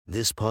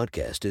This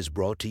podcast is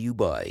brought to you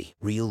by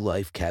Real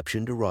Life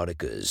Captioned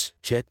Eroticas.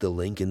 Check the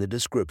link in the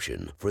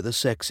description for the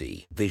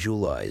sexy,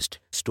 visualized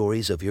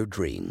stories of your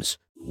dreams.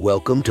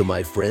 Welcome to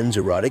my Friends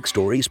Erotic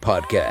Stories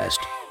podcast,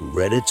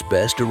 Reddit's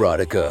Best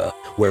Erotica,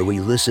 where we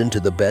listen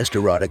to the best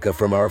erotica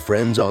from our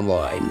friends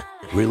online.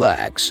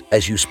 Relax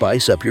as you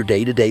spice up your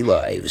day-to-day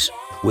lives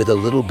with a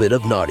little bit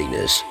of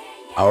naughtiness.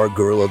 Our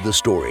girl of the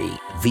story,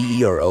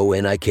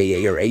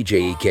 VERONIKA,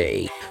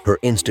 her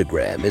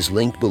Instagram is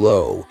linked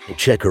below.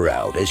 Check her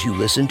out as you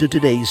listen to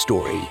today's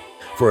story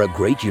for a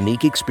great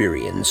unique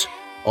experience.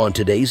 On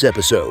today's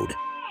episode,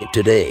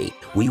 today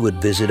we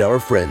would visit our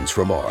friends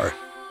from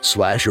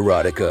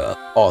r/erotica.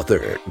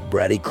 Author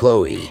Bratty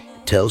Chloe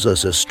tells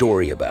us a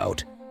story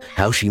about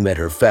how she met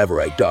her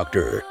favorite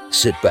doctor.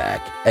 Sit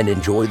back and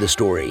enjoy the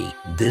story.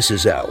 This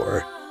is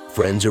our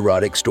Friends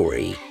Erotic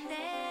Story.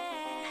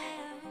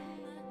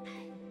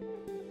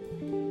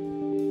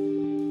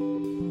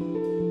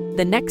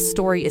 The next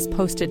story is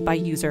posted by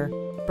user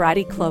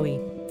Bratty Chloe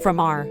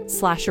from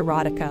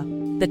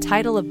r/erotica. The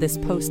title of this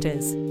post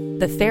is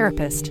The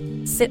Therapist.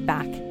 Sit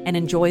back and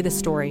enjoy the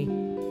story.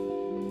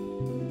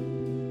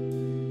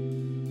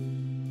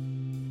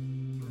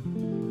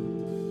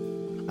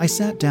 I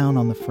sat down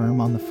on the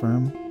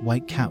firm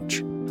white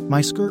couch.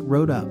 My skirt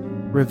rode up,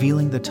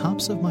 revealing the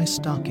tops of my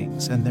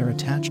stockings and their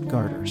attached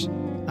garters.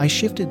 I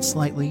shifted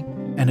slightly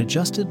and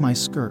adjusted my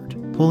skirt,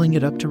 pulling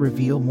it up to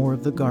reveal more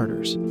of the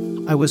garters.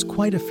 I was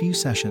quite a few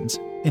sessions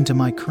into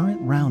my current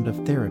round of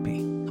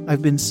therapy.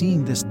 I've been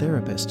seeing this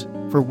therapist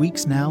for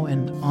weeks now,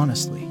 and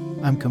honestly,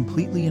 I'm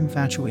completely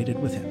infatuated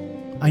with him.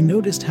 I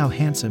noticed how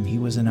handsome he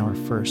was in our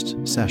first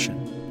session.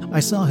 I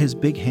saw his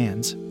big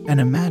hands and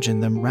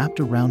imagined them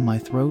wrapped around my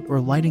throat or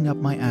lighting up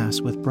my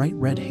ass with bright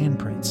red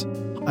handprints.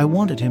 I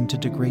wanted him to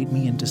degrade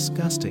me in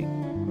disgusting,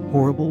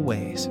 horrible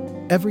ways.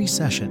 Every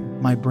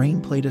session, my brain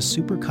played a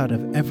supercut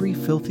of every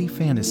filthy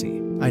fantasy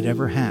I'd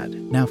ever had,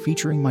 now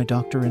featuring my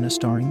doctor in a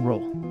starring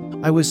role.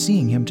 I was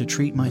seeing him to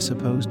treat my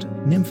supposed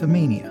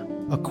nymphomania,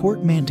 a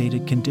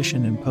court-mandated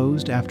condition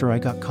imposed after I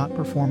got caught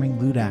performing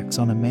lewd acts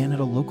on a man at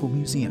a local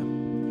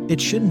museum.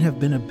 It shouldn't have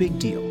been a big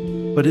deal,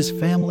 but his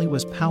family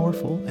was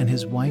powerful and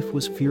his wife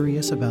was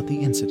furious about the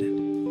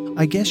incident.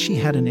 I guess she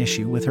had an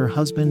issue with her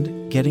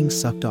husband getting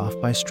sucked off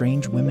by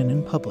strange women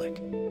in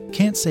public.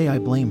 Can't say I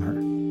blame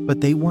her,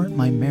 but they weren't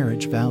my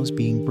marriage vows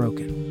being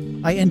broken.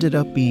 I ended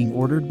up being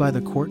ordered by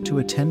the court to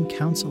attend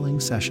counseling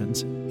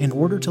sessions in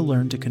order to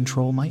learn to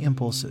control my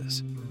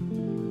impulses.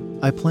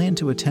 I plan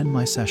to attend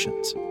my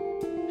sessions,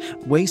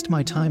 waste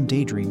my time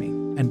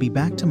daydreaming, and be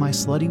back to my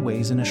slutty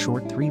ways in a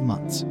short 3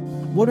 months.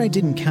 What I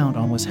didn't count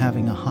on was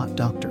having a hot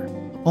doctor.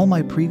 All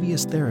my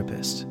previous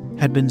therapists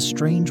had been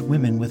strange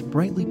women with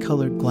brightly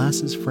colored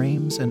glasses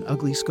frames and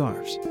ugly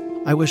scarves.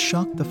 I was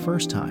shocked the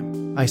first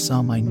time I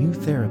saw my new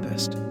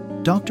therapist.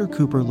 Dr.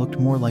 Cooper looked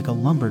more like a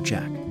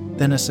lumberjack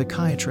than a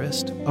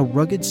psychiatrist, a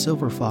rugged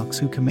silver fox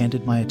who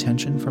commanded my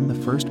attention from the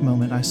first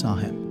moment I saw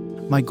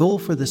him. My goal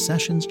for the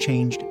sessions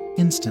changed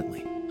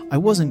instantly. I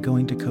wasn't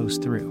going to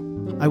coast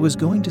through. I was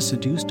going to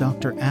seduce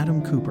Dr.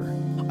 Adam Cooper.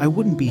 I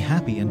wouldn't be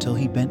happy until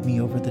he bent me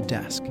over the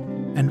desk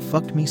and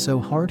fucked me so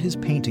hard his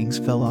paintings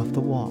fell off the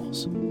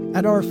walls.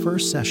 At our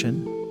first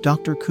session,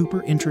 Dr.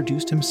 Cooper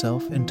introduced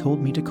himself and told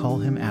me to call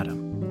him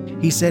Adam.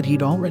 He said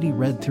he'd already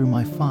read through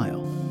my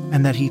file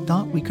and that he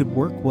thought we could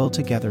work well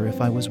together if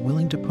I was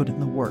willing to put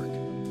in the work.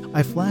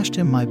 I flashed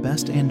him my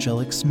best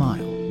angelic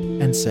smile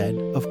and said,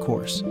 "Of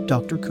course,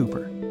 Dr.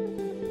 Cooper."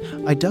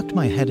 I ducked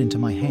my head into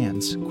my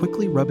hands,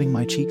 quickly rubbing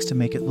my cheeks to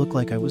make it look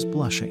like I was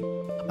blushing.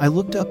 I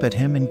looked up at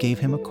him and gave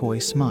him a coy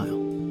smile.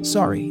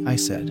 "Sorry," I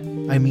said.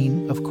 "I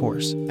mean, of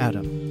course,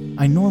 Adam.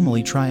 I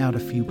normally try out a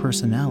few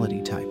personality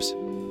types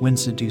when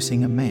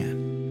seducing a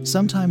man.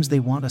 Sometimes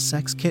they want a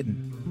sex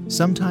kitten,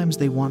 sometimes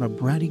they want a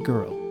bratty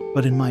girl,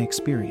 but in my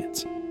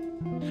experience,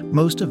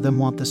 most of them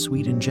want the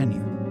sweet and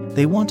genuine.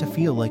 They want to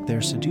feel like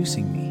they're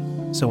seducing me,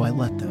 so I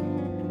let them.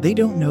 They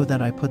don't know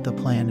that I put the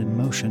plan in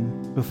motion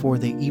before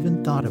they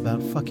even thought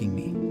about fucking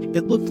me."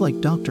 It looked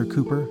like Dr.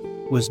 Cooper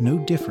was no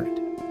different.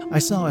 I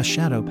saw a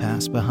shadow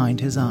pass behind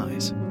his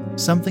eyes,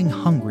 something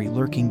hungry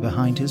lurking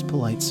behind his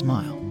polite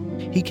smile.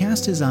 He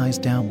cast his eyes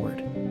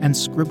downward and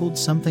scribbled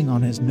something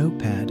on his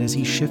notepad as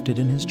he shifted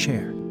in his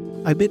chair.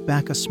 I bit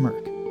back a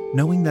smirk,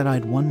 knowing that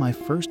I'd won my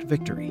first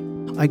victory.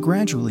 I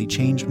gradually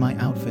changed my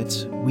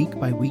outfits week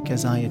by week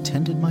as I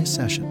attended my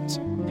sessions.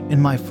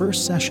 In my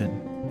first session,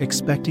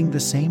 expecting the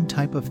same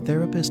type of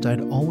therapist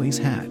I'd always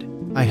had,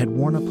 I had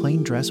worn a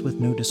plain dress with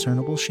no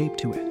discernible shape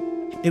to it.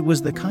 It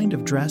was the kind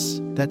of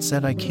dress that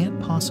said I can't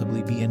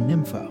possibly be a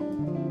nympho.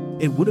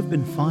 It would have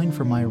been fine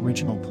for my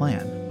original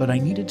plan, but I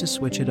needed to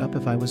switch it up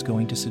if I was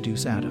going to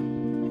seduce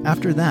Adam.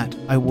 After that,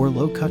 I wore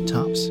low-cut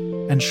tops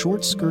and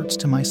short skirts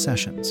to my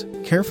sessions,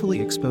 carefully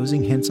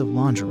exposing hints of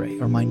lingerie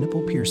or my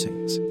nipple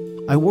piercings.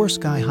 I wore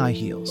sky-high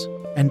heels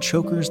and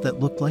chokers that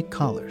looked like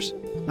collars.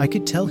 I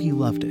could tell he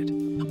loved it.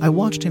 I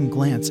watched him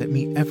glance at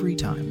me every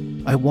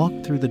time I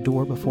walked through the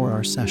door before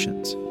our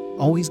sessions,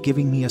 always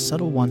giving me a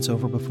subtle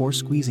once-over before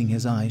squeezing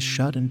his eyes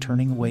shut and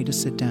turning away to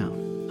sit down.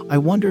 I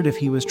wondered if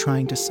he was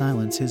trying to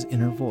silence his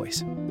inner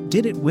voice.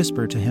 Did it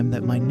whisper to him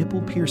that my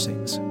nipple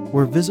piercings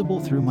were visible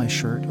through my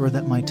shirt, or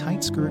that my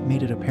tight skirt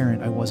made it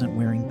apparent I wasn't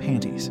wearing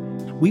panties?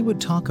 We would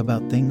talk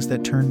about things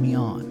that turned me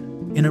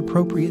on,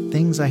 inappropriate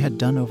things I had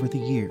done over the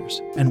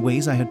years, and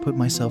ways I had put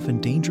myself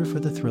in danger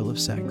for the thrill of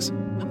sex.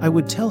 I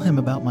would tell him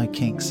about my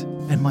kinks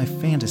and my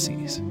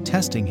fantasies,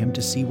 testing him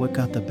to see what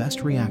got the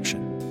best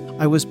reaction.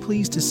 I was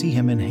pleased to see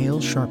him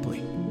inhale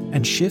sharply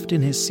and shift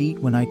in his seat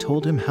when I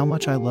told him how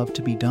much I loved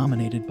to be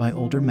dominated by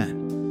older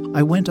men.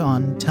 I went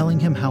on, telling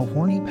him how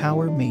horny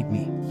power made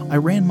me. I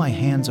ran my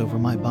hands over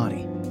my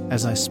body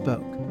as I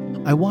spoke.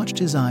 I watched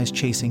his eyes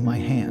chasing my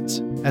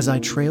hands as I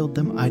trailed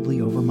them idly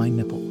over my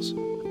nipples.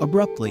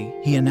 Abruptly,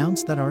 he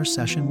announced that our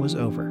session was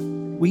over.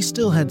 We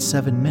still had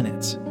 7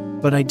 minutes,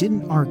 but I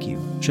didn't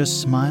argue,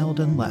 just smiled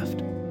and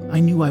left.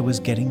 I knew I was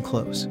getting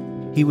close.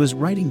 He was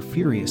writing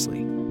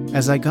furiously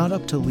as I got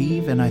up to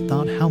leave, and I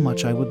thought how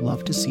much I would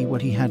love to see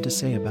what he had to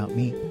say about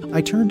me.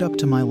 I turned up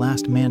to my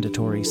last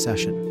mandatory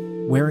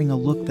session, wearing a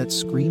look that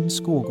screamed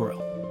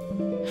schoolgirl.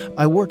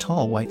 I wore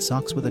tall white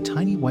socks with a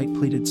tiny white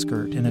pleated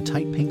skirt and a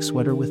tight pink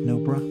sweater with no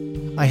bra.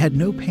 I had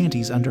no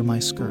panties under my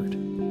skirt,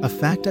 a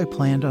fact I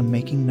planned on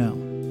making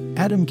known.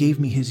 Adam gave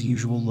me his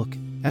usual look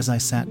as I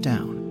sat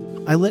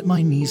down. I let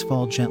my knees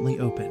fall gently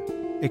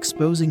open,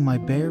 exposing my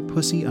bare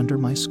pussy under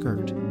my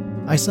skirt.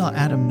 I saw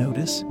Adam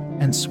notice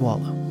and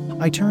swallow.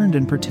 I turned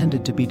and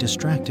pretended to be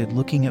distracted,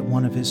 looking at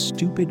one of his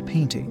stupid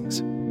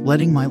paintings,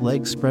 letting my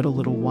legs spread a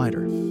little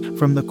wider.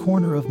 From the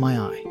corner of my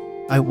eye,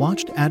 I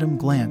watched Adam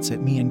glance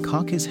at me and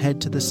cock his head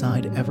to the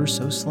side ever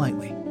so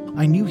slightly.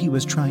 I knew he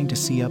was trying to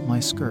see up my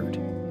skirt,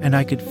 and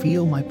I could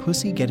feel my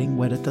pussy getting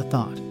wet at the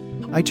thought.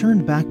 I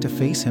turned back to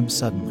face him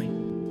suddenly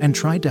and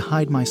tried to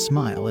hide my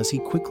smile as he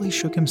quickly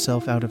shook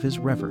himself out of his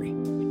reverie.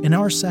 In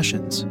our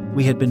sessions,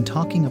 we had been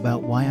talking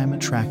about why I'm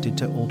attracted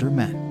to older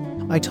men.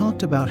 I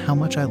talked about how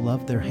much I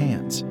loved their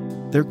hands,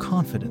 their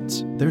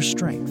confidence, their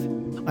strength.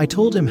 I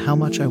told him how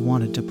much I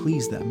wanted to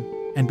please them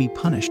and be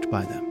punished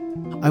by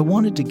them. I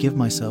wanted to give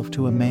myself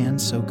to a man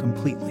so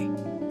completely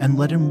and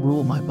let him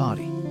rule my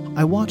body.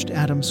 I watched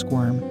Adam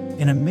squirm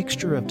in a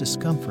mixture of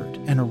discomfort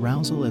and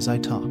arousal as I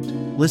talked,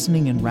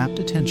 listening in rapt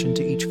attention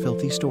to each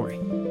filthy story.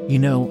 You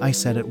know, I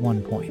said at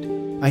one point,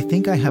 I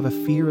think I have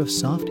a fear of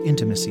soft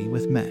intimacy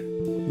with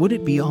men. Would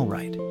it be all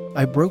right?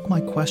 I broke my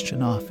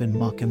question off in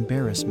mock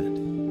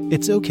embarrassment.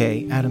 It's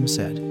okay, Adam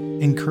said,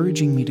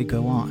 encouraging me to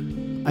go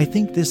on. I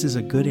think this is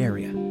a good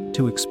area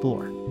to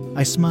explore.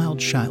 I smiled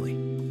shyly.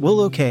 Well,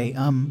 okay,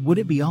 would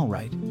it be all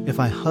right if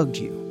I hugged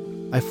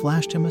you? I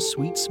flashed him a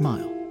sweet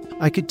smile.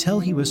 I could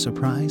tell he was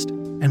surprised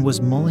and was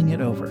mulling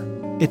it over.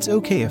 It's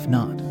okay if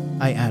not,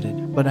 I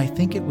added, but I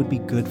think it would be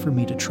good for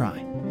me to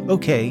try.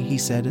 Okay, he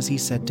said as he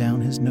set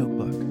down his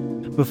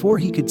notebook. Before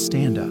he could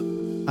stand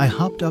up, I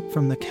hopped up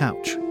from the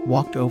couch,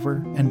 walked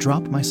over, and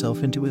dropped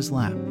myself into his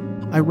lap.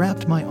 I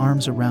wrapped my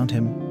arms around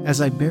him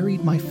as I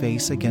buried my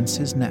face against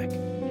his neck.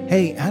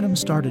 Hey, Adam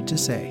started to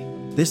say.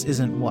 This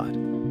isn't what.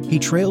 He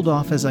trailed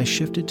off as I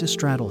shifted to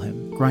straddle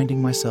him,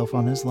 grinding myself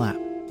on his lap.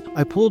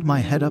 I pulled my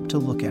head up to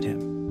look at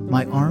him,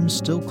 my arms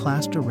still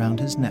clasped around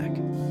his neck.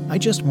 I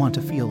just want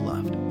to feel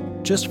loved.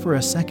 Just for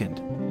a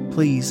second.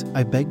 Please,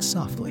 I begged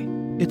softly.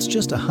 It's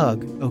just a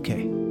hug,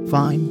 okay?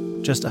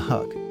 Fine, just a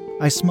hug.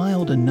 I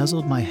smiled and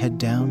nuzzled my head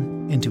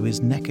down into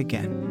his neck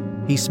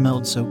again. He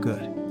smelled so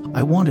good.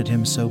 I wanted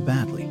him so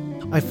badly.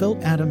 I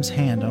felt Adam's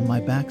hand on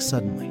my back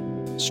suddenly,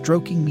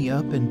 stroking me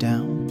up and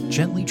down,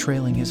 gently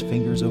trailing his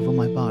fingers over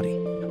my body.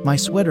 My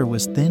sweater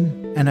was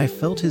thin, and I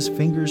felt his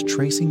fingers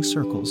tracing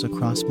circles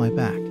across my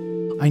back.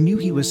 I knew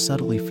he was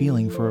subtly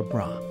feeling for a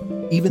bra,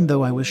 even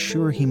though I was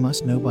sure he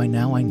must know by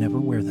now I never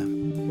wear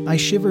them. I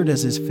shivered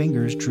as his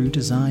fingers drew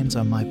designs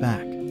on my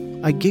back.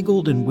 I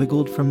giggled and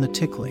wiggled from the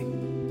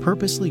tickling,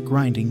 purposely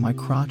grinding my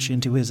crotch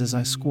into his as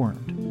I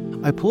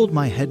squirmed. I pulled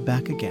my head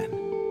back again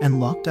and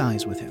locked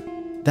eyes with him.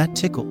 That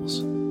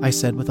tickles, I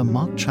said with a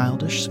mock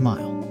childish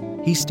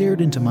smile. He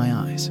stared into my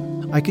eyes.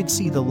 I could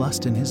see the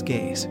lust in his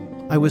gaze.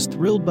 I was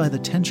thrilled by the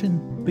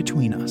tension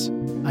between us.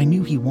 I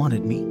knew he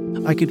wanted me.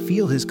 I could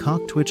feel his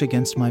cock twitch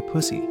against my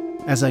pussy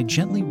as I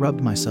gently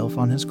rubbed myself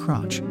on his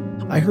crotch.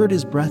 I heard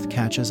his breath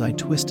catch as I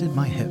twisted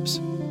my hips.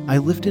 I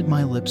lifted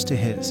my lips to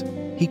his.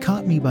 He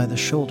caught me by the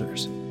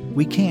shoulders.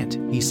 We can't,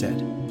 he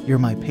said. You're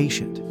my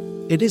patient.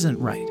 It isn't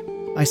right.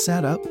 I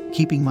sat up,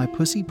 keeping my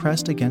pussy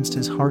pressed against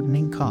his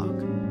hardening cock.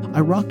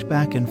 I rocked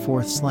back and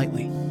forth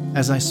slightly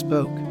as I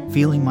spoke,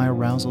 feeling my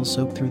arousal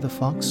soak through the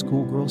fox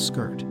schoolgirl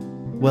skirt.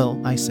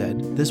 Well, I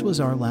said, this was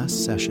our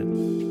last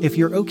session. If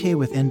you're okay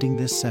with ending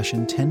this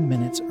session 10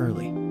 minutes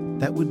early,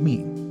 that would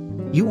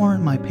mean you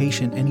aren't my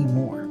patient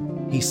anymore,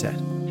 he said.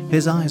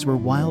 His eyes were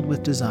wild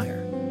with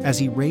desire as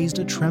he raised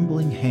a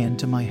trembling hand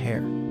to my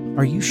hair.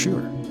 Are you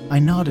sure? I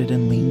nodded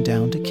and leaned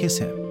down to kiss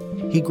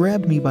him. He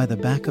grabbed me by the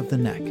back of the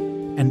neck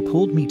and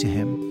pulled me to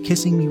him,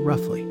 kissing me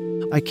roughly.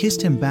 I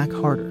kissed him back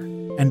harder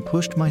and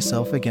pushed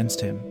myself against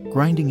him,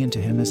 grinding into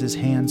him as his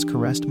hands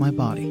caressed my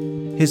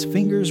body. His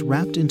fingers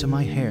wrapped into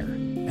my hair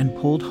and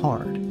pulled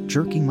hard,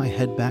 jerking my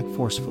head back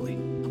forcefully.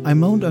 I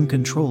moaned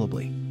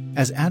uncontrollably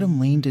as Adam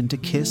leaned in to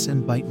kiss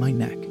and bite my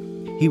neck.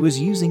 He was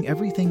using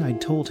everything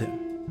I'd told him,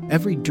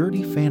 every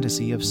dirty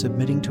fantasy of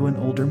submitting to an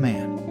older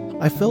man.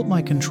 I felt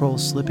my control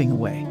slipping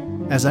away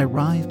as I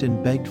writhed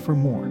and begged for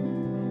more.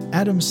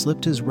 Adam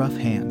slipped his rough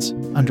hands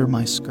under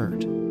my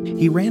skirt.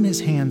 He ran his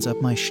hands up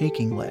my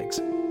shaking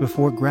legs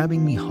before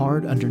grabbing me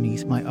hard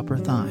underneath my upper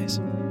thighs.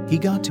 He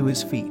got to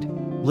his feet,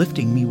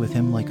 lifting me with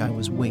him like I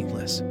was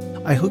weightless.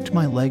 I hooked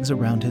my legs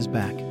around his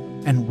back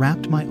and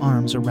wrapped my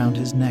arms around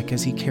his neck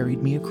as he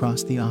carried me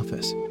across the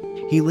office.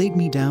 He laid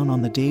me down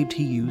on the dabe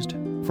he used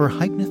for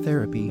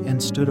hypnotherapy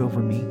and stood over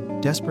me,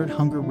 desperate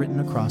hunger written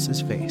across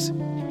his face.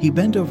 He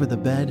bent over the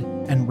bed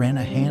and ran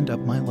a hand up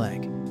my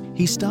leg.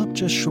 He stopped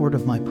just short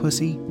of my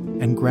pussy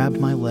and grabbed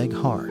my leg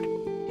hard.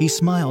 He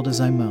smiled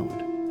as I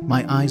moaned,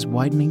 my eyes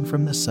widening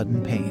from the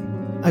sudden pain.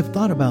 "I've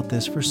thought about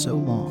this for so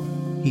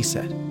long," he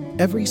said.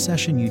 "Every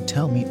session you'd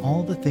tell me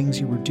all the things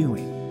you were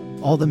doing,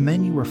 all the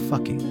men you were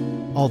fucking,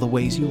 all the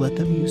ways you let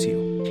them use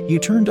you. You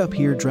turned up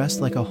here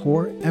dressed like a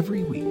whore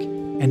every week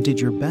and did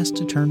your best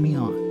to turn me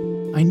on.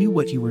 I knew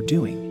what you were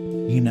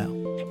doing, you know.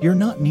 You're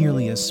not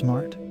nearly as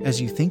smart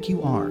as you think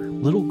you are,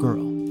 little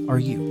girl, are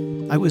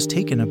you?" I was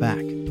taken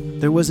aback.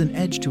 There was an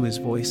edge to his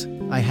voice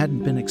I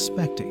hadn't been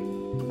expecting.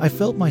 I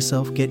felt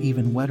myself get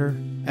even wetter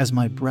as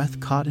my breath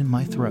caught in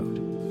my throat.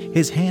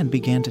 His hand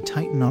began to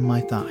tighten on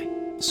my thigh,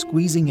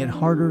 squeezing it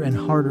harder and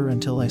harder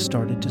until I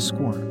started to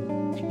squirm.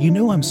 "You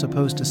know I'm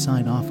supposed to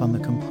sign off on the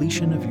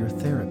completion of your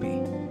therapy,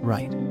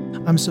 right?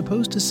 I'm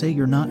supposed to say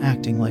you're not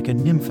acting like a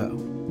nympho,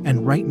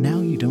 and right now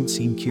you don't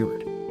seem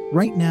cured.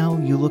 Right now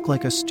you look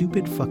like a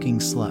stupid fucking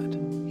slut,"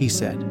 he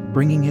said,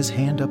 bringing his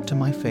hand up to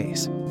my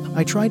face.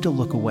 I tried to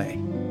look away,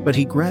 but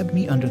he grabbed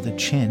me under the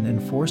chin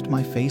and forced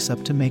my face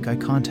up to make eye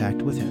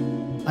contact with him.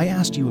 "I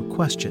asked you a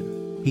question,"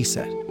 he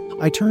said.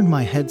 I turned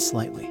my head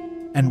slightly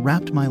and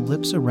wrapped my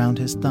lips around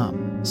his thumb,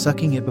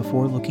 sucking it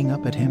before looking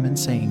up at him and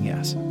saying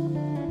yes.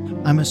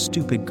 "I'm a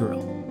stupid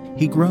girl."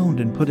 He groaned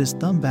and put his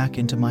thumb back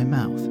into my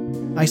mouth.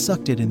 I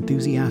sucked it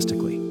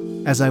enthusiastically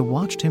as I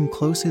watched him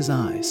close his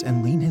eyes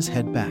and lean his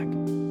head back.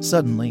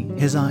 Suddenly,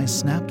 his eyes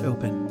snapped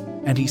open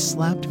and he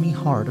slapped me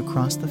hard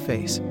across the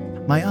face.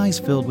 My eyes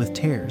filled with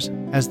tears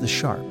as the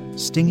sharp,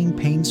 stinging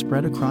pain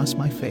spread across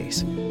my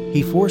face.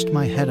 He forced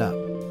my head up,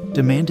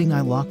 demanding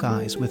I lock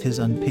eyes with his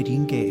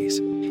unpitying gaze.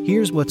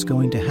 "Here's what's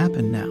going to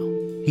happen now,"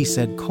 he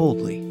said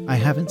coldly. "I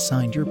haven't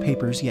signed your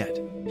papers yet.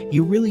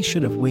 You really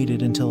should have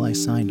waited until I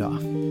signed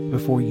off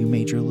before you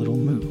made your little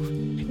move.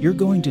 You're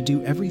going to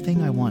do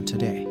everything I want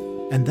today,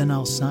 and then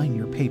I'll sign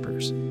your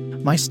papers."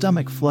 My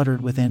stomach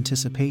fluttered with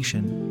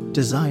anticipation,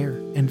 desire,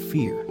 and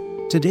fear.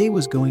 Today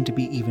was going to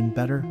be even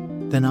better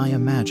than I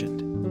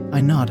imagined.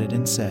 I nodded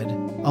and said,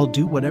 "I'll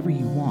do whatever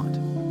you want."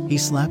 He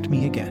slapped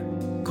me again.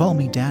 "Call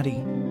me Daddy,"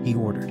 he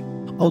ordered.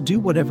 "I'll do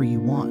whatever you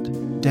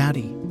want,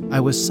 Daddy." I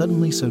was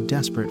suddenly so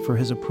desperate for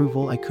his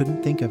approval I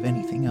couldn't think of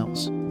anything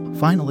else.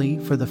 Finally,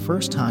 for the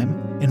first time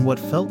in what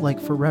felt like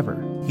forever,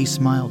 he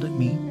smiled at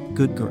me.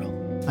 "Good girl."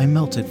 I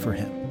melted for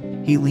him.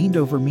 He leaned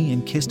over me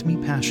and kissed me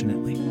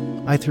passionately.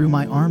 I threw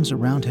my arms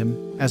around him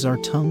as our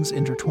tongues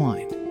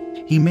intertwined.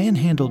 He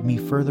manhandled me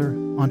further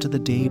onto the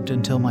dabe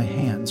until my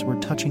hands were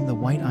touching the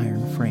white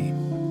iron frame.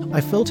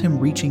 I felt him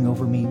reaching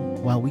over me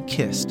while we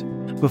kissed.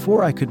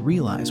 Before I could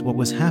realize what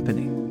was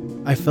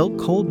happening, I felt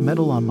cold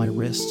metal on my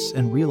wrists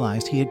and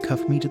realized he had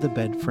cuffed me to the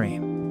bed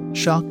frame.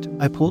 Shocked,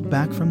 I pulled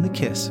back from the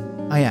kiss.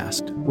 I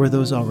asked, "Were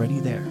those already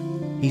there?"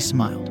 He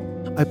smiled.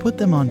 "I put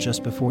them on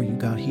just before you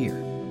got here,"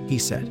 he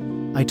said.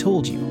 "I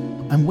told you,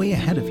 I'm way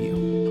ahead of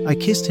you." I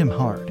kissed him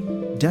hard,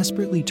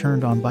 desperately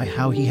turned on by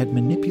how he had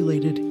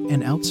manipulated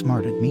and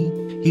outsmarted me.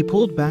 He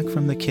pulled back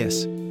from the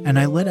kiss, and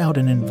I let out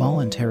an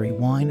involuntary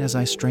whine as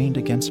I strained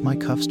against my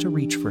cuffs to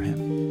reach for him.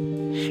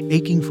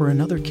 Aching for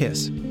another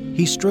kiss,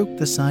 he stroked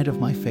the side of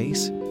my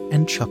face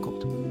and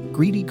chuckled.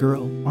 "Greedy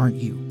girl,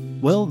 aren't you?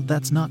 Well,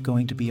 that's not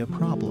going to be a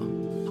problem.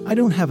 I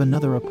don't have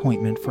another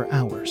appointment for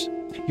hours.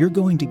 You're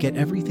going to get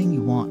everything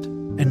you want,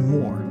 and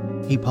more."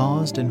 He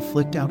paused and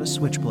flicked out a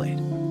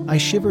switchblade. I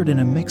shivered in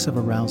a mix of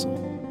arousal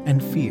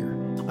and fear.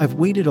 "I've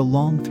waited a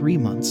long 3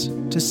 months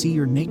to see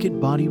your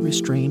naked body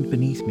restrained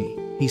beneath me,"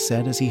 he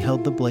said as he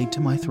held the blade to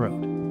my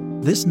throat.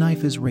 "This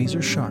knife is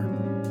razor sharp.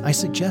 I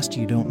suggest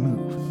you don't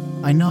move."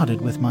 I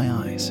nodded with my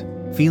eyes,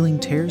 feeling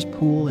tears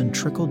pool and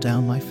trickle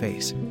down my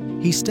face.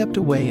 He stepped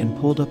away and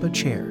pulled up a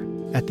chair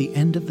at the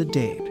end of the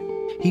dabe.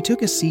 He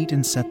took a seat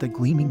and set the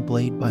gleaming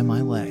blade by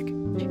my leg.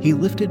 He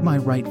lifted my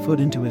right foot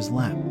into his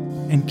lap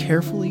and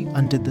carefully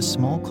undid the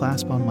small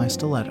clasp on my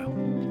stiletto.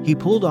 He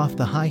pulled off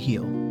the high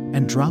heel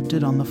and dropped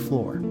it on the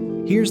floor.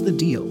 "Here's the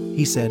deal,"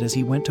 he said as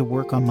he went to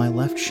work on my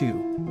left shoe.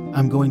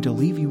 "I'm going to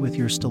leave you with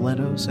your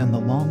stilettos and the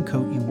long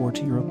coat you wore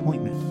to your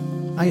appointment.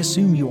 I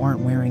assume you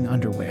aren't wearing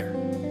underwear,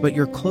 but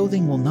your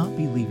clothing will not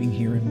be leaving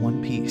here in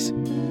one piece."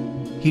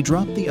 He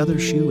dropped the other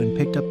shoe and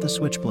picked up the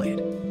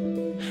switchblade,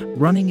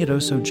 running it oh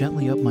so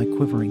gently up my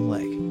quivering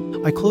leg.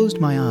 I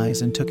closed my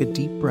eyes and took a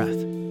deep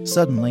breath.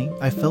 Suddenly,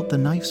 I felt the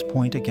knife's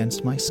point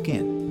against my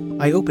skin.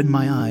 I opened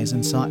my eyes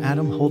and saw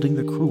Adam holding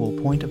the cruel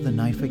point of the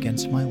knife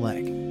against my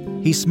leg.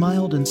 He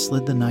smiled and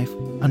slid the knife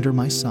under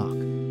my sock.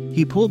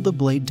 He pulled the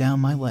blade down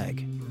my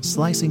leg,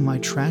 slicing my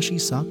trashy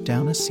sock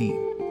down a seam.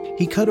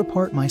 He cut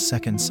apart my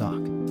second sock,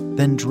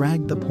 then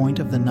dragged the point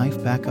of the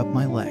knife back up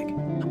my leg.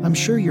 "I'm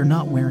sure you're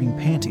not wearing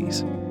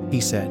panties," he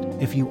said.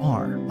 "If you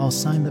are, I'll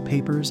sign the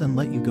papers and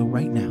let you go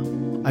right now."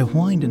 I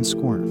whined and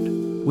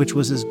squirmed, which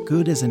was as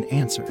good as an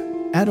answer.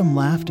 Adam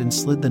laughed and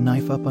slid the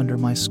knife up under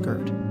my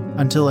skirt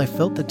until I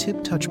felt the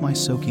tip touch my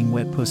soaking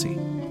wet pussy.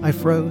 I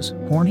froze,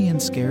 horny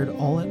and scared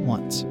all at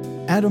once.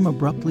 Adam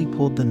abruptly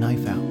pulled the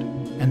knife out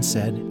and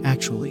said,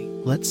 "Actually,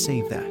 let's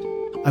save that.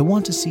 I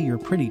want to see your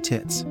pretty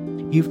tits.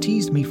 You've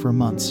teased me for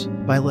months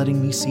by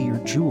letting me see your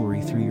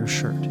jewelry through your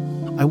shirt.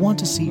 I want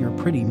to see your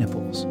pretty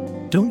nipples.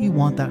 Don't you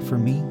want that for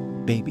me,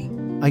 baby?"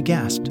 I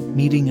gasped,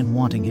 needing and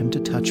wanting him to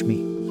touch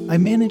me. I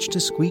managed to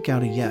squeak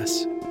out a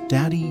 "Yes,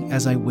 Daddy,"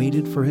 as I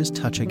waited for his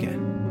touch again.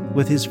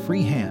 With his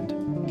free hand,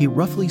 he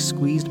roughly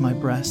squeezed my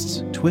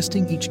breasts,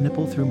 twisting each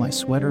nipple through my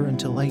sweater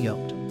until I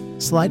yelped.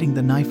 Sliding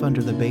the knife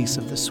under the base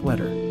of the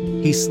sweater,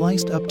 he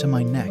sliced up to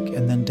my neck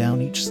and then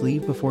down each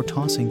sleeve before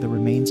tossing the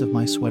remains of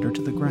my sweater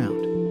to the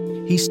ground.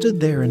 He stood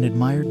there and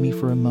admired me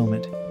for a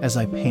moment as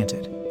I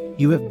panted.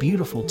 "You have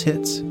beautiful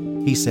tits,"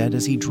 he said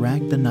as he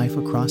dragged the knife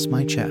across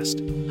my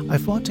chest. I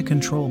fought to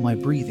control my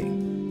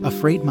breathing,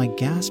 afraid my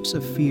gasps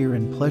of fear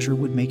and pleasure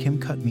would make him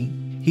cut me.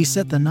 He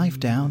set the knife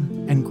down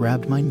and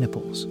grabbed my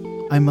nipples.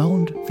 I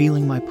moaned,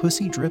 feeling my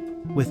pussy drip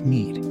with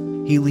mead.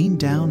 He leaned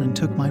down and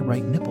took my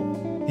right nipple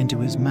into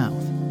his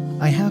mouth.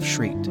 I half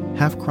shrieked,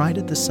 half cried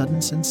at the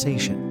sudden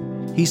sensation.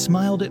 He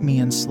smiled at me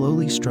and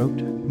slowly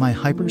stroked my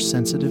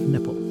hypersensitive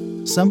nipple.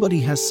 "Somebody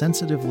has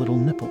sensitive little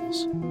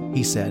nipples,"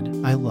 he said.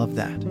 "I love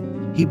that."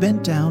 He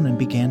bent down and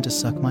began to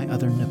suck my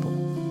other nipple,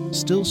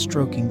 still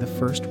stroking the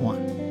first one.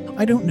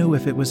 I don't know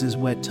if it was his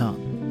wet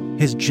tongue,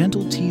 his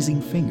gentle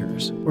teasing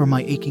fingers, or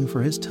my aching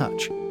for his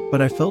touch,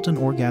 but I felt an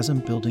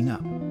orgasm building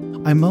up.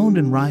 I moaned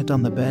and writhed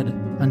on the bed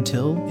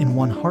until, in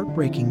one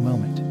heartbreaking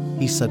moment,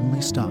 he suddenly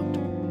stopped.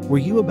 "Were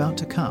you about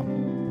to come?"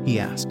 he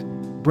asked.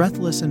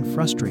 Breathless and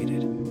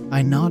frustrated,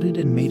 I nodded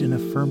and made an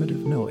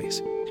affirmative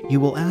noise. "You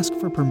will ask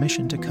for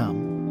permission to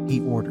come,"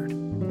 he ordered.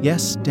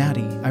 "Yes,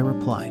 Daddy," I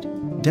replied,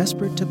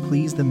 desperate to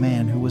please the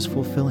man who was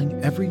fulfilling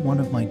every one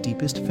of my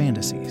deepest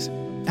fantasies.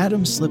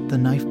 Adam slipped the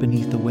knife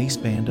beneath the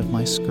waistband of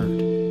my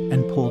skirt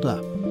and pulled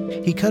up.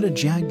 He cut a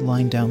jagged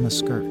line down the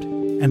skirt,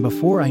 and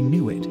before I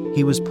knew it,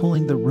 he was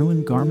pulling the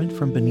ruined garment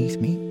from beneath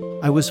me.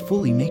 I was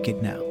fully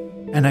naked now,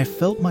 and I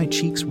felt my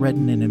cheeks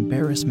redden in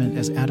embarrassment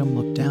as Adam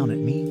looked down at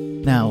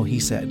me. "Now," he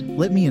said,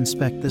 "let me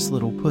inspect this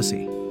little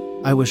pussy."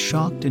 I was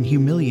shocked and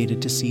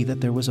humiliated to see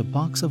that there was a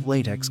box of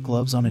latex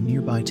gloves on a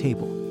nearby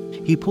table.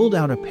 He pulled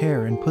out a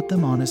pair and put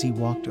them on as he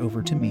walked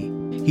over to me.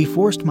 He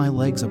forced my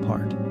legs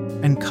apart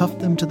and cuffed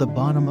them to the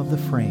bottom of the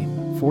frame,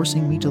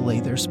 forcing me to lay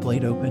there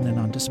splayed open and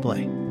on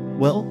display.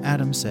 "Well,"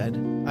 Adam said,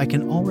 "I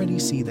can already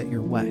see that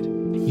you're wet.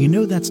 You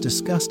know that's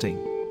disgusting,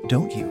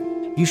 don't you?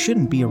 You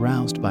shouldn't be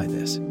aroused by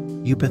this,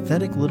 you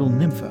pathetic little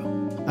nympho."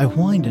 I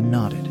whined and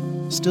nodded,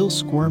 still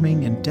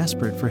squirming and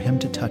desperate for him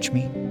to touch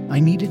me. I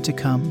needed to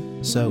come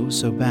so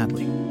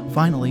badly.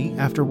 Finally,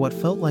 after what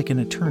felt like an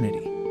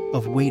eternity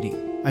of waiting,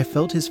 I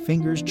felt his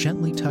fingers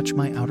gently touch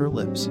my outer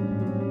lips,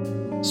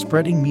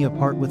 spreading me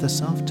apart with a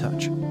soft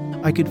touch.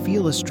 I could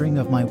feel a string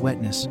of my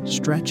wetness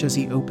stretch as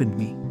he opened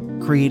me,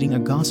 creating a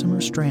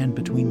gossamer strand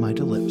between my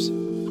two lips.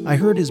 I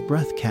heard his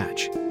breath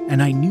catch,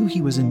 and I knew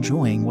he was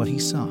enjoying what he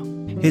saw.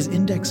 His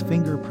index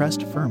finger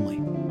pressed firmly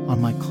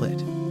on my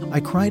clit. I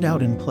cried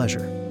out in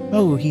pleasure.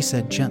 "Oh," he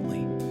said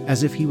gently,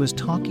 as if he was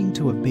talking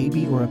to a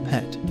baby or a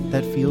pet.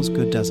 "That feels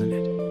good, doesn't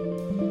it?"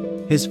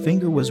 His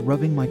finger was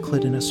rubbing my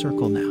clit in a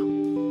circle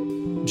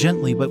now,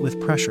 gently but with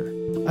pressure.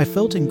 I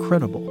felt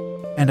incredible,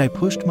 and I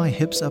pushed my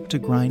hips up to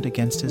grind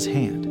against his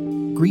hand.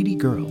 "Greedy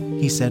girl,"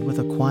 he said with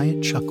a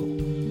quiet chuckle.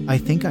 "I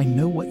think I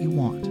know what you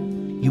want.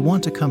 You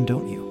want to come,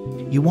 don't you?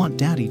 You want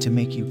Daddy to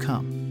make you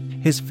come."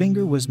 His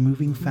finger was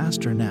moving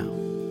faster now,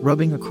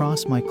 rubbing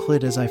across my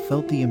clit as I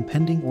felt the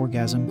impending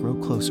orgasm grow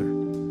closer.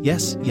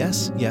 Yes,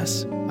 yes,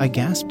 yes," I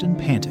gasped and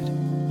panted.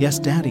 "Yes,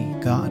 Daddy,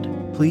 God,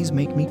 please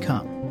make me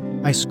come."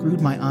 I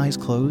screwed my eyes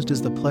closed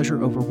as the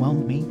pleasure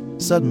overwhelmed me.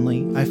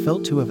 Suddenly, I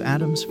felt two of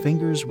Adam's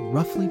fingers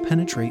roughly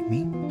penetrate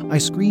me. I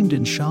screamed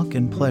in shock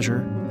and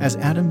pleasure as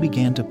Adam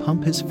began to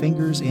pump his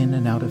fingers in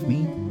and out of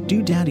me.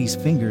 "Do Daddy's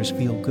fingers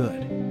feel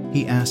good?"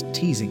 he asked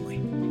teasingly.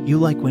 "You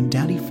like when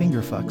Daddy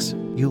finger fucks,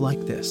 you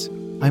like this?"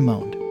 I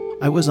moaned.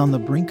 I was on the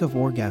brink of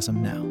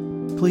orgasm now.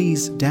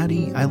 "Please,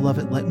 Daddy, I love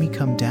it, let me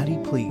come, Daddy,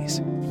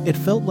 please." It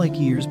felt like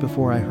years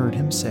before I heard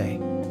him say,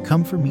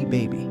 "Come for me,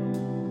 baby."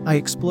 I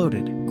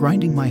exploded,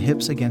 grinding my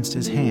hips against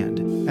his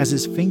hand as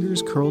his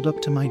fingers curled up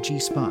to my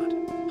G-spot.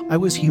 I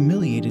was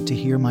humiliated to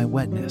hear my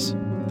wetness,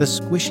 the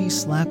squishy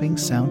slapping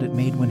sound it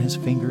made when his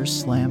fingers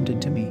slammed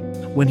into me.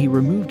 When he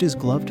removed his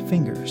gloved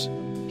fingers,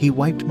 he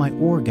wiped my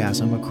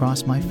orgasm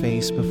across my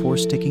face before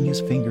sticking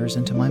his fingers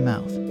into my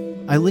mouth.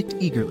 I licked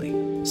eagerly,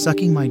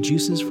 sucking my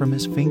juices from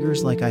his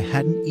fingers like I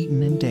hadn't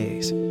eaten in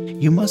days.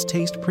 "You must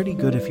taste pretty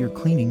good if you're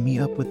cleaning me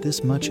up with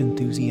this much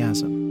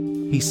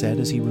enthusiasm," he said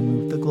as he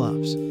removed the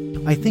gloves.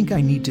 I think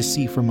I need to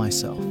see for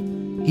myself.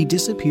 He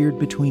disappeared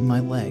between my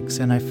legs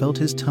and I felt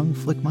his tongue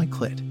flick my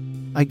clit.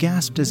 I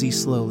gasped as he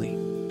slowly,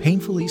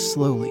 painfully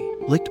slowly,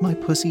 licked my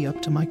pussy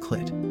up to my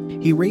clit.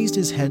 He raised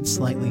his head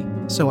slightly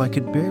so I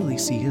could barely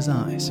see his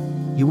eyes.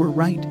 "You were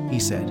right," he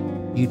said.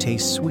 "You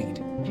taste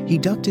sweet." He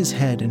ducked his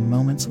head and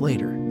moments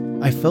later,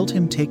 I felt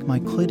him take my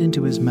clit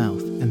into his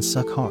mouth and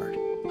suck hard.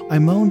 I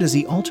moaned as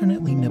he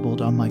alternately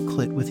nibbled on my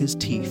clit with his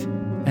teeth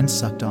and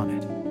sucked on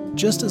it.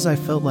 Just as I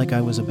felt like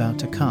I was about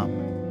to come,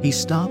 he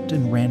stopped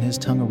and ran his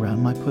tongue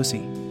around my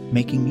pussy,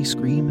 making me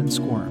scream and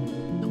squirm.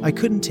 I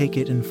couldn't take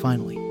it and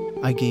finally,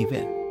 I gave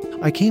in.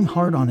 I came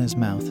hard on his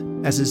mouth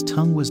as his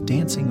tongue was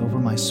dancing over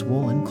my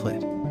swollen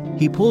clit.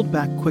 He pulled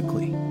back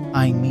quickly,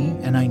 eyeing me,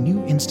 and I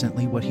knew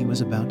instantly what he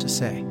was about to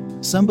say.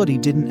 Somebody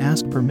didn't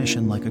ask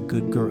permission like a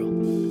good girl.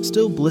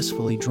 Still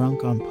blissfully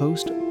drunk on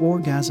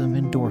post-orgasm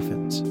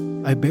endorphins,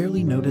 I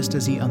barely noticed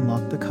as he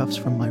unlocked the cuffs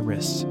from my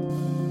wrists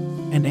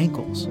and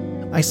ankles.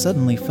 I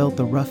suddenly felt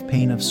the rough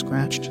pain of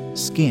scratched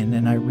skin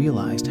and I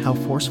realized how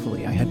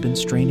forcefully I had been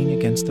straining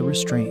against the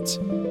restraints.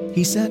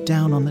 He sat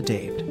down on the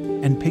David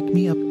and picked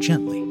me up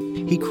gently.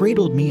 He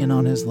cradled me in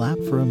on his lap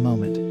for a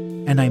moment,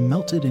 and I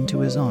melted into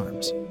his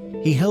arms.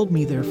 He held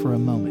me there for a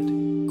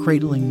moment,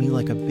 cradling me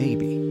like a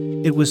baby.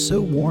 It was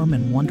so warm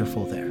and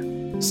wonderful there.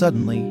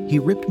 Suddenly, he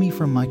ripped me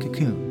from my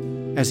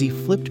cocoon as he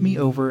flipped me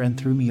over and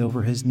threw me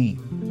over his knee.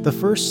 The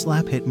first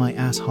slap hit my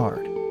ass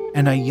hard,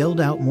 and I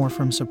yelled out more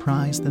from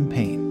surprise than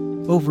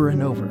pain. Over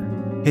and over,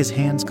 his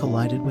hands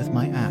collided with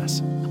my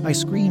ass. I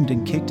screamed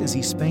and kicked as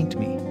he spanked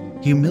me,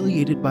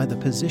 humiliated by the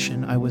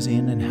position I was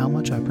in and how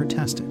much I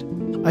protested.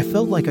 I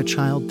felt like a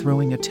child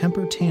throwing a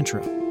temper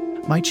tantrum.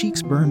 My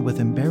cheeks burned with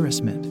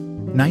embarrassment,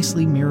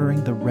 nicely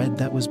mirroring the red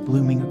that was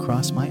blooming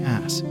across my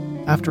ass.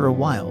 After a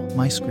while,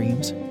 my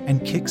screams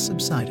and kicks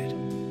subsided.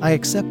 I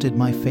accepted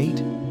my fate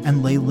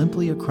and lay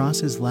limply across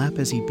his lap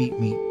as he beat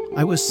me.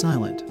 I was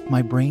silent,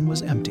 my brain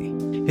was empty.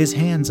 His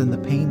hands and the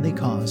pain they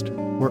caused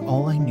were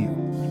all I knew.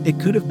 It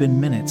could have been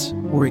minutes,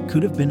 or it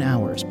could have been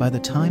hours by the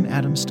time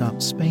Adam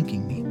stopped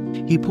spanking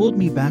me. He pulled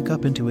me back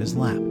up into his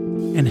lap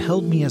and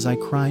held me as I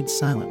cried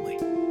silently,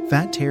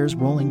 fat tears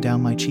rolling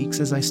down my cheeks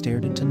as I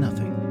stared into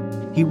nothing.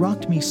 He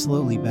rocked me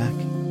slowly back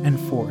and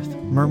forth,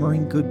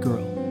 murmuring, "Good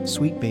girl,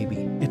 sweet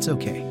baby, it's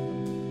okay.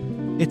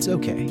 It's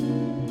okay."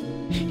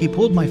 He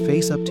pulled my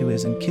face up to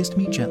his and kissed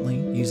me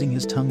gently, using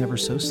his tongue ever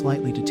so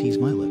slightly to tease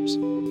my lips.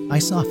 I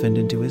softened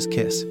into his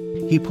kiss.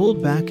 He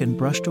pulled back and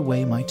brushed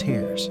away my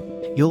tears.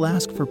 "You'll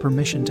ask for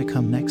permission to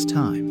come next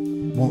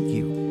time, won't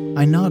you?"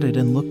 I nodded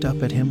and looked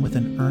up at him with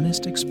an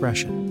earnest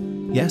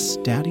expression. "Yes,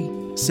 Daddy."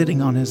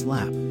 Sitting on his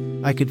lap,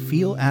 I could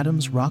feel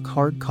Adam's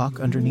rock-hard cock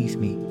underneath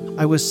me.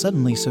 I was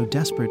suddenly so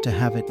desperate to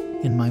have it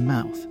in my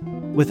mouth.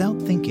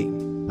 Without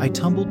thinking, I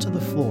tumbled to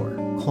the floor,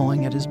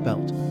 clawing at his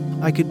belt.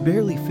 I could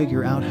barely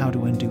figure out how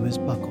to undo his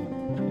buckle.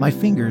 My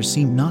fingers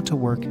seemed not to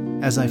work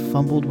as I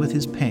fumbled with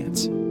his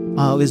pants.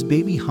 "Is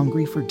baby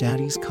hungry for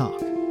Daddy's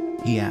cock?"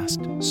 he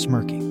asked,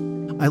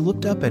 smirking. I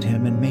looked up at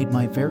him and made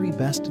my very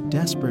best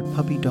desperate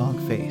puppy dog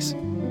face,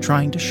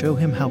 trying to show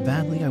him how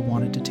badly I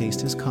wanted to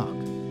taste his cock.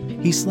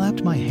 He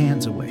slapped my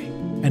hands away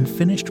and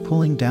finished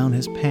pulling down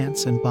his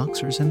pants and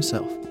boxers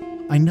himself.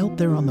 I knelt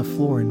there on the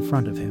floor in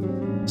front of him,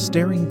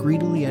 staring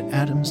greedily at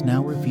Adam's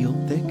now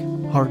revealed thick,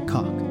 hard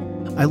cock.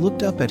 I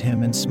looked up at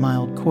him and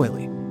smiled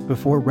coyly,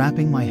 before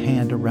wrapping my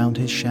hand around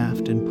his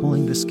shaft and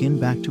pulling the skin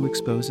back to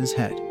expose his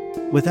head.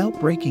 Without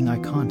breaking eye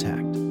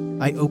contact,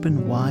 I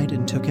opened wide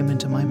and took him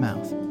into my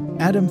mouth.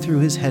 Adam threw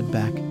his head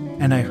back,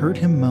 and I heard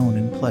him moan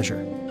in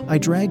pleasure. I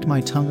dragged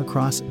my tongue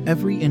across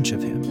every inch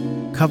of him,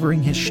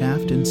 covering his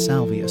shaft in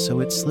salvia so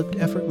it slipped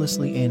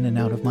effortlessly in and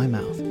out of my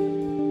mouth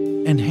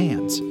and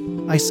hands.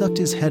 I sucked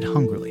his head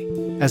hungrily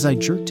as I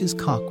jerked his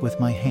cock with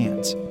my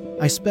hands.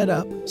 I sped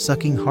up,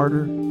 sucking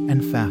harder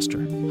and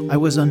faster. I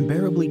was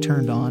unbearably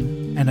turned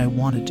on, and I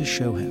wanted to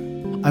show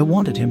him. I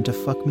wanted him to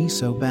fuck me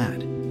so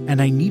bad,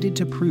 and I needed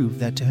to prove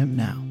that to him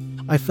now.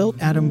 I felt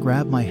Adam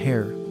grab my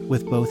hair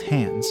with both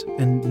hands,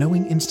 and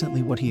knowing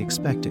instantly what he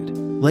expected,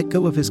 let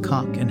go of his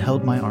cock and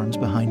held my arms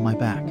behind my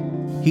back.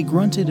 He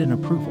grunted in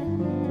approval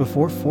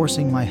before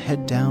forcing my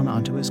head down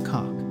onto his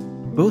cock.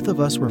 Both of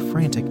us were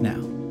frantic now,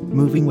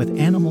 moving with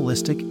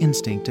animalistic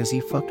instinct as he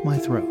fucked my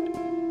throat.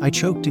 I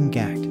choked and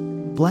gagged.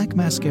 Black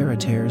mascara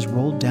tears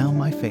rolled down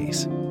my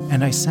face,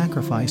 and I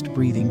sacrificed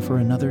breathing for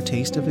another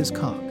taste of his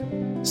cock.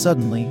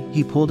 Suddenly,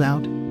 he pulled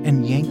out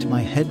and yanked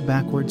my head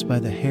backwards by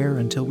the hair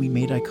until we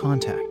made eye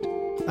contact.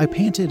 I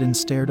panted and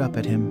stared up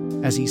at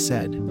him as he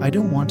said, "I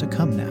don't want to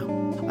come now.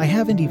 I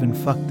haven't even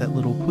fucked that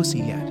little pussy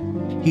yet."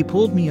 He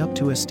pulled me up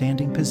to a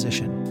standing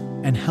position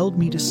and held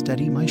me to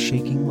steady my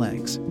shaking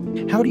legs.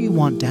 "How do you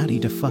want Daddy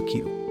to fuck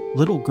you,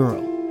 little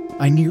girl?"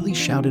 I nearly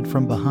shouted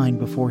from behind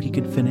before he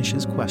could finish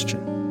his question.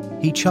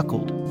 He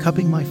chuckled,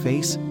 cupping my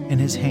face in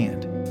his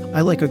hand.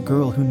 "I like a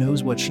girl who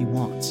knows what she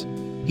wants."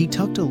 He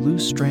tucked a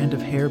loose strand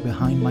of hair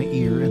behind my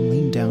ear and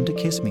leaned down to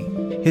kiss me.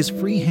 His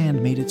free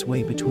hand made its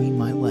way between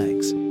my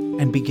legs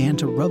and began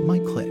to rub my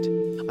clit.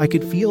 I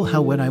could feel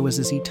how wet I was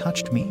as he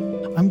touched me.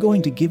 "I'm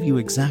going to give you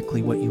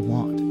exactly what you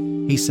want,"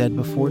 he said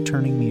before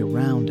turning me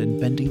around and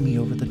bending me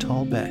over the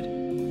tall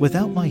bed.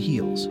 Without my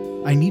heels,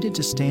 I needed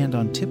to stand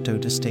on tiptoe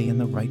to stay in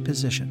the right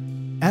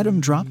position. Adam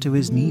dropped to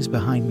his knees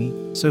behind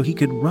me so he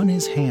could run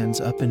his hands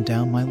up and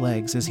down my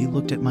legs as he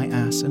looked at my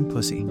ass and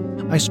pussy.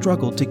 I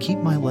struggled to keep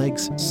my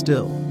legs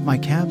still, my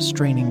calves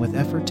straining with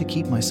effort to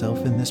keep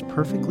myself in this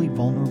perfectly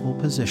vulnerable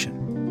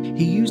position.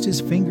 He used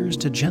his fingers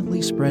to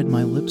gently spread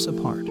my lips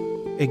apart,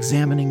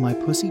 examining my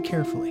pussy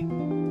carefully,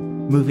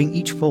 moving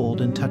each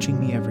fold and touching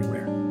me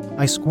everywhere.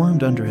 I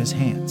squirmed under his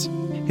hands.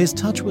 His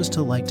touch was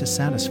too light to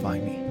satisfy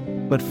me,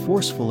 but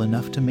forceful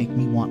enough to make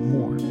me want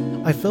more.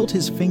 I felt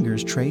his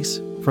fingers trace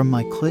from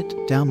my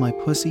clit down my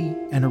pussy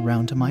and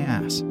around to my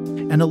ass.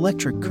 An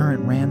electric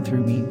current ran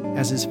through me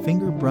as his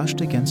finger brushed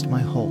against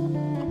my hole.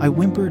 I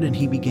whimpered and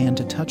he began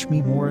to touch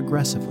me more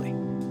aggressively,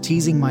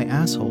 teasing my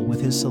asshole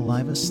with his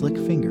saliva-slick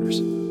fingers.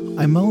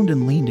 I moaned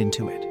and leaned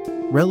into it,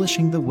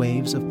 relishing the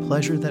waves of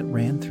pleasure that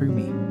ran through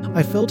me.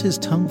 I felt his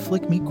tongue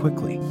flick me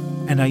quickly,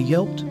 and I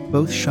yelped,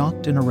 both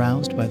shocked and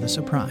aroused by the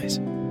surprise.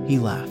 He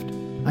laughed.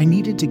 "I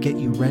needed to get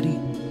you ready,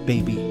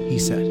 baby," he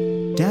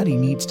said. "Daddy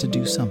needs to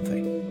do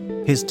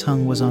something." His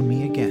tongue was on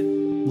me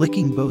again,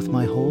 licking both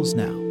my holes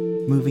now,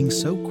 moving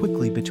so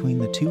quickly between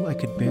the two I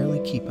could barely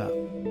keep up.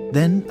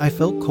 Then I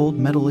felt cold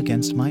metal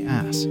against my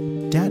ass.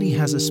 "Daddy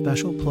has a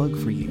special plug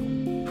for you,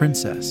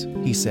 princess,"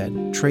 he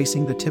said,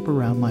 tracing the tip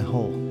around my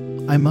hole.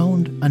 I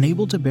moaned,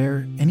 unable to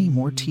bear any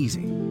more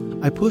teasing.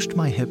 I pushed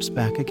my hips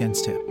back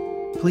against him.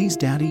 "Please,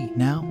 Daddy,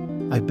 now,"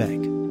 I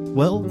begged.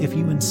 "Well, if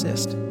you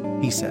insist,"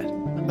 he said.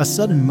 A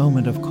sudden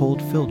moment of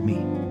cold filled me,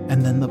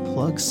 and then the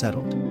plug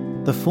settled.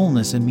 The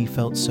fullness in me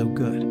felt so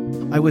good.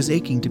 I was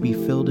aching to be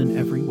filled in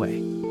every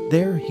way.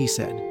 "There," he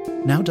said.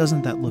 "Now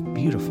doesn't that look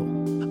beautiful?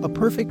 A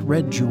perfect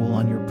red jewel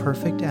on your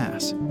perfect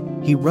ass."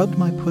 He rubbed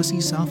my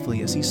pussy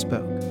softly as he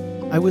spoke.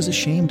 I was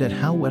ashamed at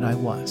how wet I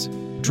was.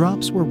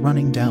 Drops were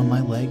running down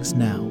my legs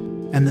now,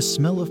 and the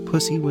smell of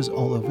pussy was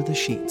all over the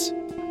sheets.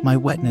 My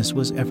wetness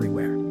was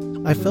everywhere.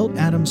 I felt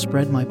Adam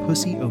spread my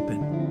pussy open,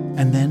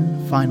 and then,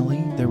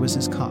 finally, there was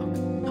his cock.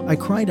 I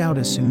cried out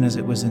as soon as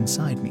it was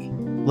inside me,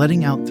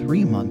 letting out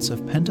 3 months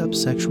of pent-up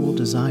sexual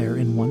desire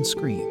in one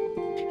scream.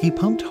 He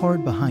pumped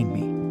hard behind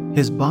me,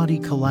 his body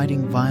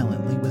colliding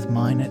violently with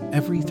mine at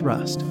every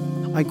thrust.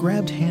 I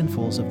grabbed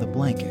handfuls of the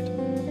blanket,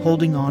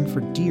 holding on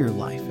for dear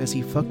life as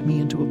he fucked me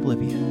into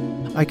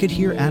oblivion. I could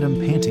hear Adam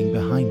panting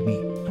behind me.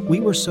 We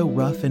were so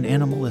rough and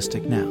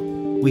animalistic now.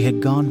 We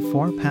had gone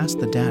far past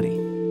the daddy,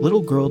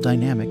 little girl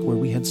dynamic where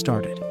we had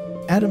started.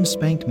 Adam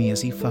spanked me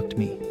as he fucked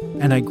me,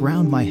 and I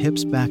ground my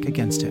hips back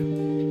against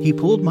him. He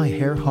pulled my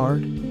hair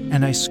hard,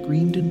 and I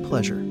screamed in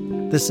pleasure.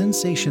 The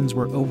sensations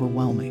were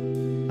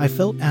overwhelming. I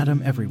felt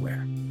Adam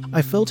everywhere.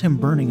 I felt him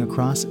burning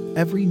across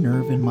every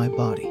nerve in my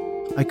body.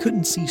 I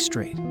couldn't see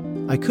straight.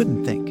 I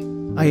couldn't think.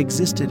 I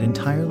existed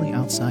entirely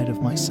outside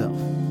of myself,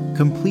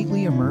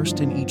 completely immersed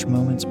in each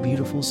moment's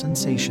beautiful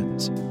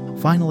sensations.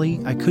 Finally,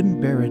 I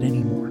couldn't bear it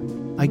anymore.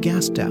 I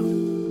gasped out,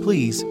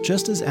 "Please,"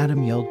 just as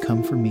Adam yelled,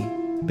 "Come for me,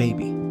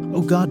 baby. Oh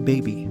God,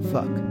 baby,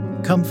 fuck.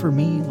 Come for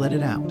me, let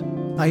it out."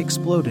 I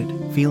exploded,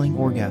 feeling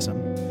orgasm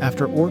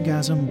after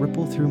orgasm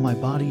ripple through my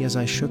body as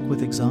I shook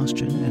with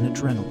exhaustion and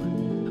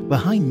adrenaline.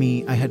 Behind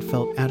me, I had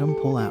felt Adam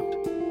pull out.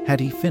 Had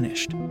he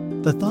finished?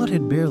 The thought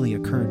had barely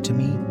occurred to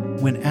me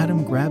when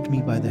Adam grabbed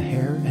me by the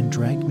hair and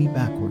dragged me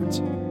backwards,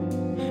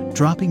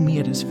 dropping me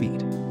at his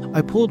feet.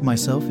 I pulled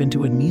myself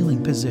into a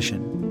kneeling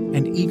position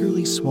and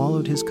eagerly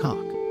swallowed his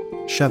cock,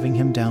 shoving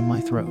him down my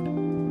throat.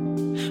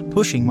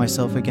 Pushing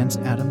myself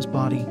against Adam's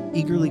body,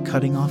 eagerly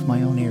cutting off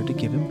my own air to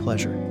give him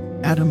pleasure.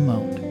 Adam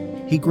moaned.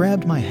 He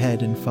grabbed my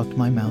head and fucked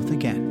my mouth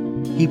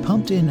again. He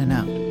pumped in and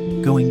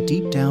out, going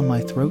deep down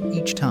my throat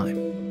each time.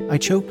 I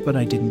choked, but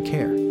I didn't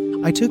care.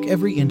 I took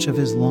every inch of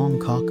his long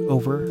cock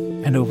over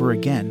and over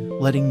again,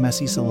 letting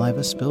messy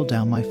saliva spill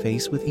down my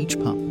face with each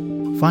pump.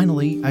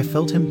 Finally, I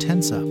felt him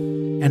tense up,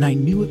 and I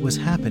knew it was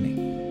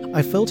happening.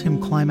 I felt him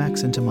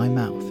climax into my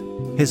mouth,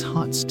 his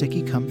hot,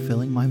 sticky cum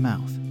filling my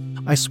mouth.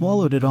 I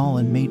swallowed it all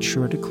and made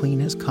sure to clean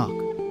his cock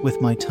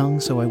with my tongue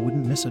so I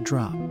wouldn't miss a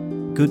drop.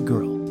 "Good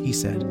girl," he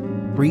said,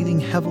 breathing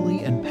heavily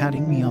and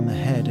patting me on the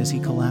head as he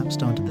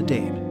collapsed onto the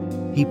dade.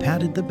 He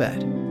patted the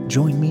bed.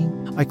 "Join me."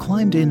 I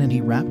climbed in and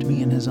he wrapped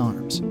me in his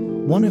arms.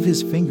 One of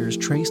his fingers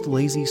traced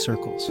lazy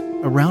circles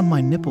around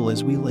my nipple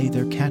as we lay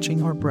there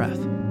catching our breath.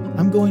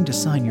 "I'm going to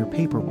sign your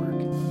paperwork,"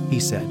 he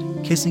said,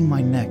 kissing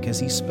my neck as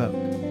he spoke.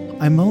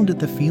 I moaned at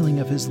the feeling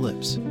of his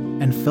lips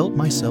and felt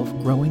myself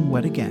growing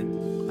wet again.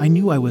 I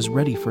knew I was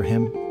ready for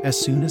him as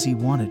soon as he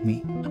wanted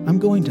me. "I'm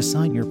going to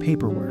sign your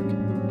paperwork,"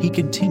 he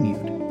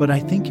continued, "but I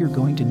think you're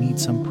going to need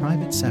some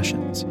private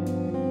sessions."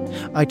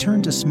 I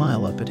turned to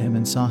smile up at him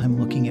and saw him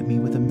looking at me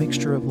with a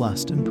mixture of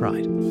lust and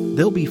pride.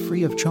 "They'll be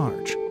free of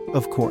charge,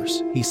 of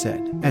course," he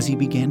said, as he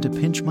began to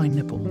pinch my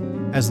nipple,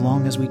 "as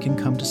long as we can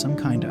come to some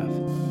kind of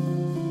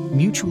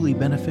mutually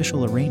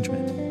beneficial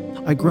arrangement."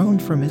 I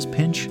groaned from his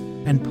pinch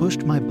and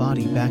pushed my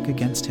body back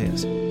against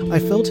his. I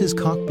felt his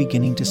cock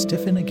beginning to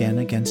stiffen again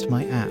against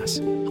my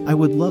ass. "I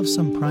would love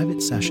some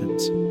private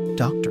sessions.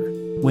 Doctor,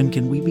 when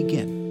can we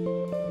begin?"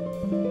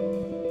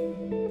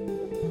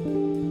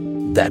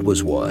 That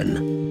was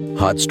one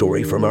hot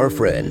story from our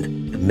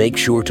friend. Make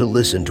sure to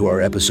listen to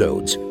our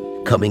episodes,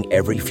 coming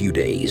every few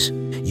days.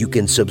 You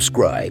can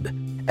subscribe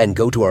and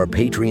go to our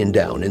Patreon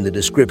down in the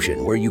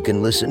description, where you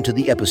can listen to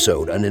the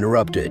episode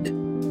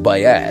uninterrupted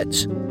by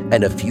ads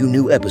and a few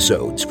new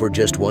episodes for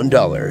just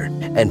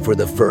 $1. And for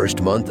the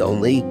first month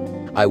only,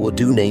 I will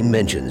do name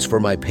mentions for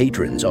my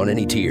patrons on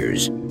any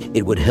tiers.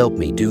 It would help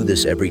me do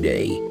this every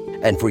day,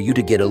 and for you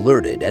to get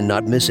alerted and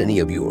not miss any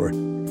of your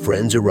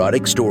friends'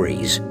 erotic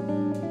stories.